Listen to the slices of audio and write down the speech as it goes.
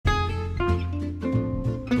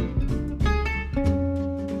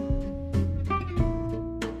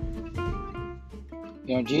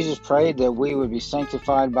Jesus prayed that we would be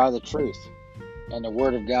sanctified by the truth, and the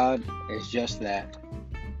Word of God is just that.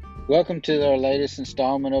 Welcome to our latest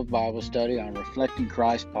installment of Bible study on Reflecting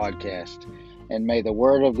Christ podcast, and may the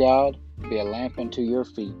Word of God be a lamp unto your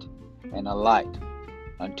feet and a light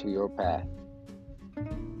unto your path.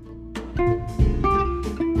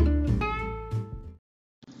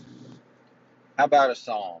 How about a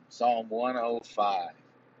psalm? Psalm 105.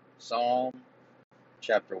 Psalm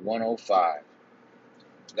chapter 105.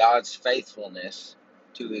 God's faithfulness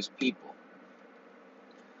to his people.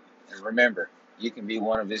 And remember, you can be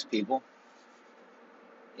one of his people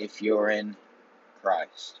if you're in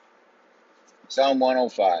Christ. Psalm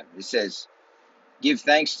 105. It says, "Give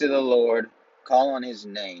thanks to the Lord, call on his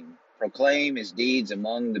name, proclaim his deeds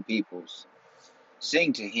among the peoples.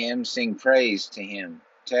 Sing to him, sing praise to him,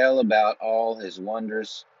 tell about all his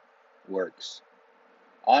wondrous works.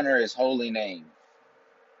 Honor his holy name.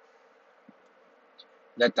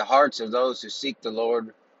 Let the hearts of those who seek the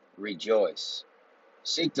Lord rejoice.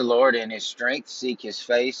 Seek the Lord in his strength, seek his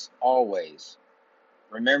face always.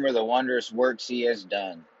 Remember the wondrous works he has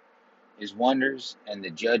done, his wonders and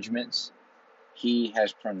the judgments he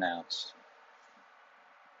has pronounced.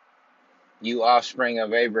 You offspring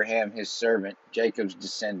of Abraham, his servant, Jacob's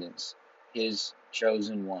descendants, his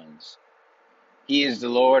chosen ones. He is the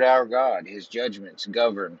Lord our God. His judgments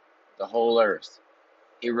govern the whole earth.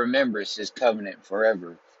 He remembers his covenant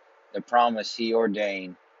forever, the promise he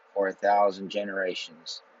ordained for 1,000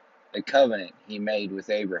 generations, the covenant he made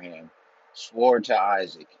with Abraham, swore to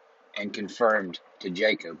Isaac, and confirmed to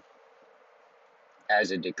Jacob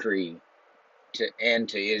as a decree, and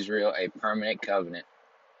to Israel a permanent covenant.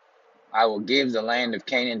 I will give the land of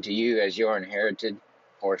Canaan to you as your inherited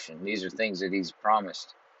portion." These are things that he's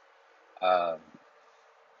promised.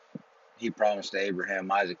 He promised to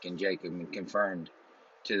Abraham, Isaac, and Jacob, and confirmed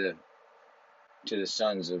to the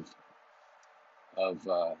sons or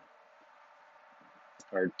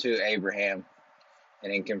to Abraham,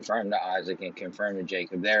 and then confirmed to Isaac and confirmed to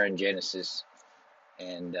Jacob. There in Genesis,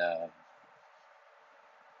 and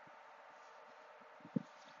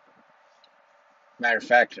matter of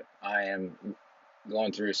fact, I am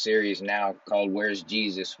going through a series now called "Where's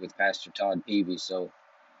Jesus" with Pastor Todd Peavy. So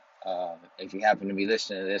if you happen to be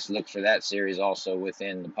listening to this, look for that series also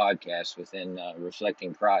within the podcast, within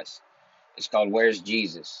Reflecting Christ. It's called "Where's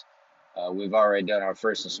Jesus?" We've already done our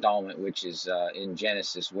first installment, which is in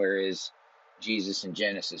Genesis. Where is Jesus in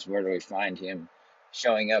Genesis? Where do we find him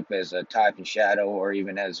showing up as a type and shadow, or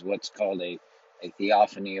even as what's called a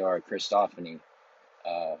theophany or a Christophany?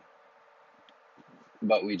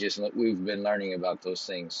 But we've been learning about those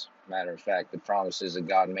things. Matter of fact, the promises that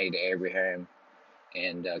God made to Abraham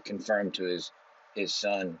and confirmed to his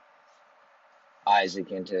son Isaac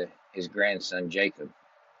and to his grandson Jacob.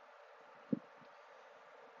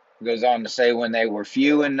 It goes on to say, "When they were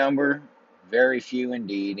few in number, very few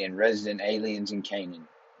indeed, and resident aliens in Canaan,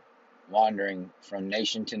 wandering from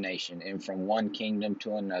nation to nation and from one kingdom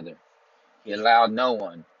to another, he allowed no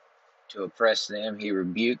one to oppress them. He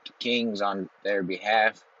rebuked kings on their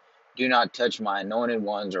behalf. Do not touch my anointed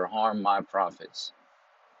ones or harm my prophets.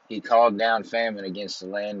 He called down famine against the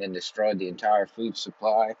land and destroyed the entire food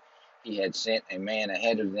supply. He had sent a man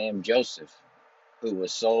ahead of them, Joseph, who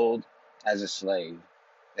was sold as a slave.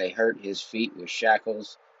 They hurt his feet with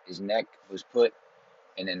shackles. His neck was put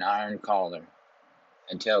in an iron collar.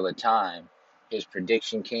 Until the time his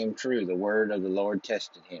prediction came true, the word of the Lord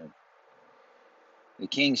tested him. The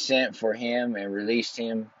king sent for him and released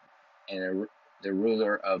him, and the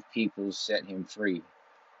ruler of peoples set him free.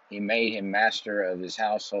 He made him master of his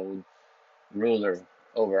household, ruler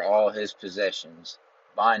over all his possessions,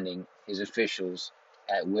 binding his officials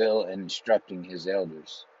at will and instructing his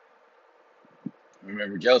elders."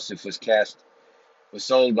 Remember, Joseph was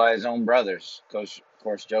sold by his own brothers. Of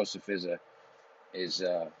course, Joseph is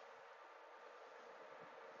a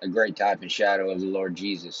great type and shadow of the Lord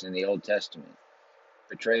Jesus in the Old Testament.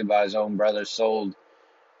 Betrayed by his own brothers, sold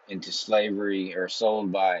into slavery, or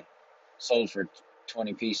sold for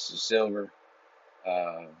 20 pieces of silver,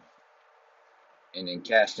 and then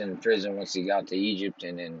cast into prison once he got to Egypt,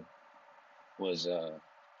 and then was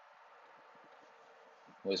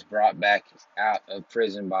brought back out of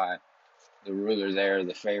prison by the ruler there,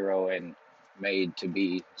 the Pharaoh, and made to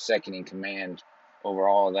be second in command over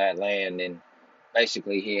all that land. And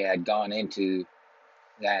basically he had gone into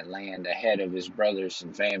that land ahead of his brothers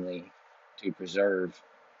and family to preserve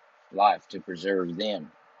life, to preserve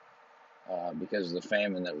them, because of the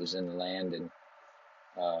famine that was in the land. And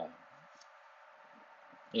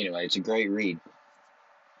anyway, it's a great read.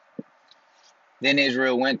 Then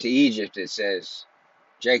Israel went to Egypt, it says.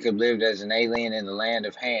 Jacob lived as an alien in the land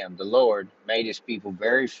of Ham. The Lord made his people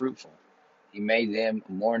very fruitful. He made them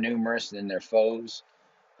more numerous than their foes,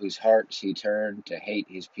 whose hearts he turned to hate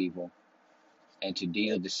his people and to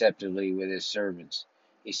deal deceptively with his servants.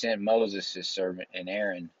 He sent Moses his servant and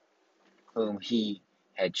Aaron, whom he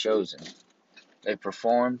had chosen. They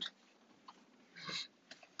performed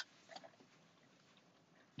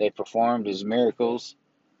his miracles,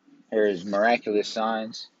 or his miraculous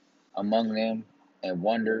signs among them, and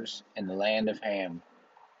wonders in the land of Ham.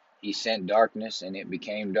 He sent darkness, and it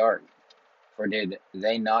became dark. For did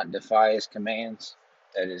they not defy his commands?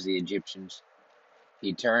 That is, the Egyptians.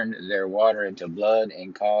 He turned their water into blood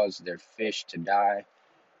and caused their fish to die.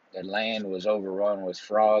 The land was overrun with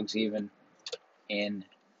frogs, even in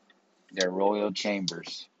their royal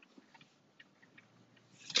chambers.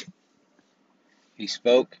 He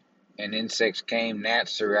spoke, and insects came,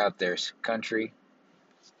 gnats throughout their country.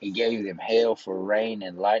 He gave them hail for rain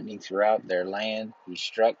and lightning throughout their land. He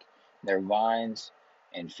struck their vines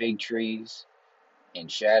and fig trees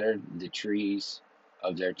and shattered the trees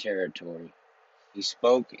of their territory. He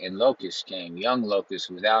spoke, and locusts came, young locusts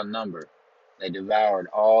without number. They devoured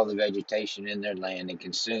all the vegetation in their land and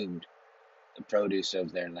consumed the produce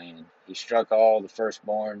of their land. He struck all the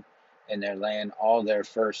firstborn in their land, all their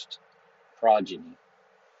first progeny.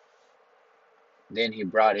 Then he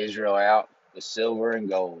brought Israel out with silver and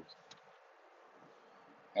gold,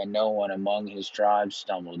 and no one among his tribes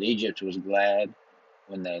stumbled. Egypt was glad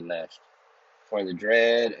when they left, for the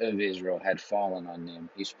dread of Israel had fallen on them.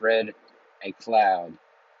 He spread a cloud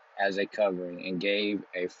as a covering and gave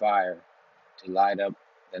a fire to light up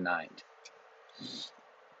the night.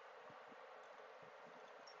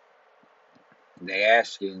 They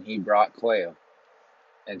asked, and he brought quail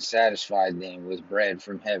and satisfied them with bread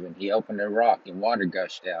from heaven. He opened a rock, and water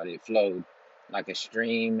gushed out. It flowed like a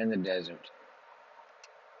stream in the desert.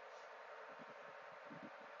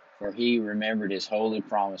 For he remembered his holy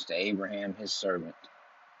promise to Abraham his servant.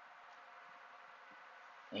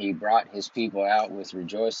 He brought his people out with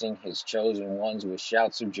rejoicing, his chosen ones with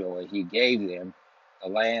shouts of joy. He gave them the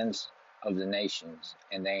lands of the nations,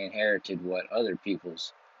 and they inherited what other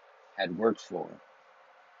peoples had worked for.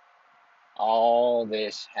 All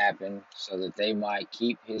this happened so that they might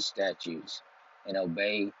keep his statutes and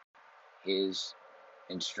obey his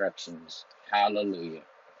instructions. Hallelujah.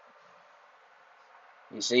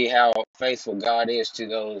 You see how faithful God is to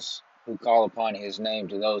those who call upon his name,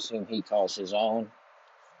 to those whom he calls his own.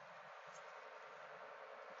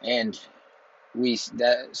 And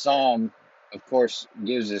that psalm, of course,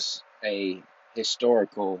 gives us a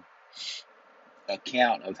historical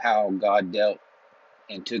account of how God dealt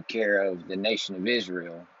and took care of the nation of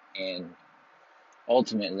Israel. And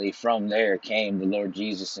ultimately, from there came the Lord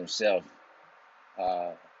Jesus himself,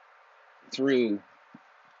 through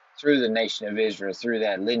the nation of Israel, through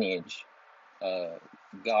that lineage.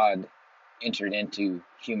 God entered into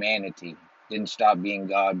humanity. Didn't stop being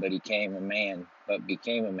God, but he became a man.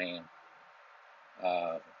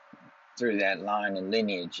 Through that line and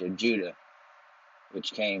lineage of Judah,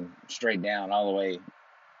 which came straight down all the way,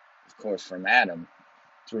 of course, from Adam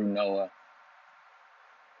through Noah.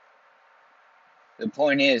 The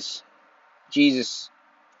point is, Jesus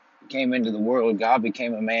came into the world. God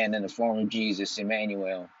became a man in the form of Jesus,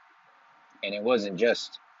 Emmanuel. And it wasn't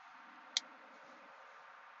just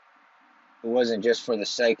for the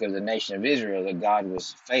sake of the nation of Israel that God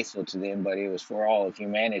was faithful to them, but it was for all of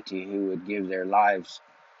humanity who would give their lives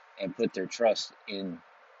and put their trust in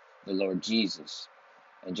the Lord Jesus.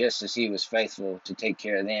 And just as he was faithful to take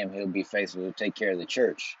care of them, he'll be faithful to take care of the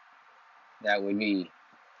church. That would be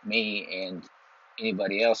me and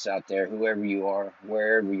anybody else out there, whoever you are,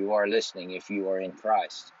 wherever you are listening, if you are in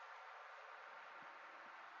Christ.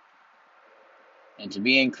 And to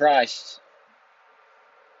be in Christ,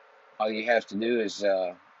 all you have to do is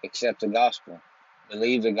accept the gospel,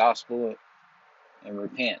 believe the gospel, and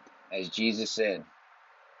repent, as Jesus said.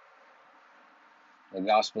 The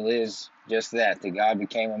gospel is just that God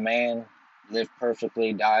became a man, lived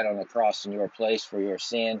perfectly, died on the cross in your place for your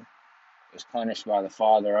sin, was punished by the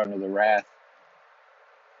Father under the wrath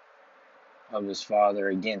of his Father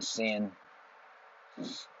against sin.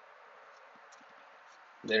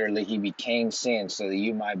 Literally, he became sin so that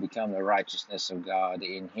you might become the righteousness of God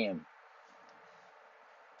in him.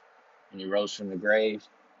 And he rose from the grave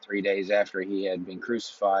 3 days after he had been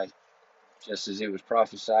crucified, just as it was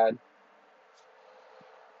prophesied.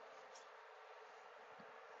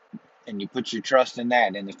 And you put your trust in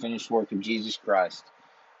that, in the finished work of Jesus Christ.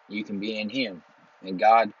 You can be in him. And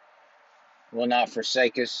God will not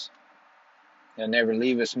forsake us. He'll never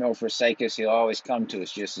leave us nor forsake us. He'll always come to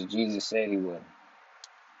us, just as Jesus said he would.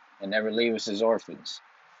 and never leave us as orphans.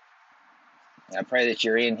 And I pray that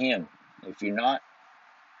you're in Him. If you're not,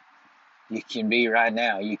 you can be right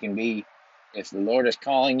now. You can be, if the Lord is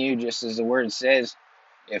calling you, just as the Word says,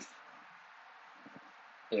 if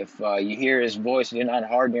you hear His voice, do not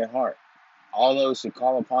harden your heart. All those who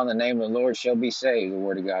call upon the name of the Lord shall be saved, the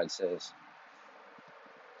Word of God says.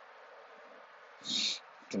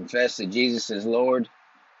 Confess that Jesus is Lord,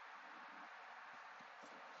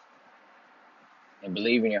 and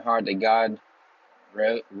believe in your heart that God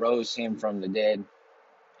rose Him from the dead,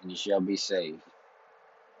 and you shall be saved.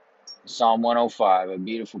 Psalm 105, a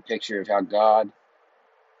beautiful picture of how God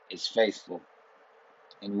is faithful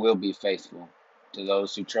and will be faithful to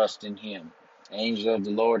those who trust in Him. The angel of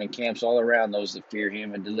the Lord encamps all around those that fear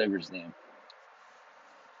Him and delivers them.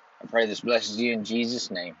 I pray this blesses you in Jesus'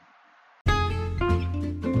 name.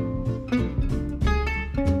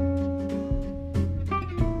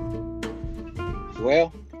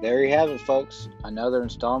 Well, there you have it, folks. Another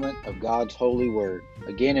installment of God's Holy Word.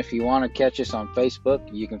 Again, if you want to catch us on Facebook,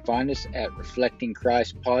 you can find us at Reflecting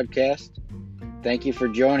Christ Podcast. Thank you for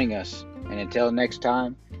joining us. And until next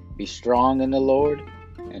time, be strong in the Lord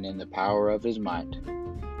and in the power of His might.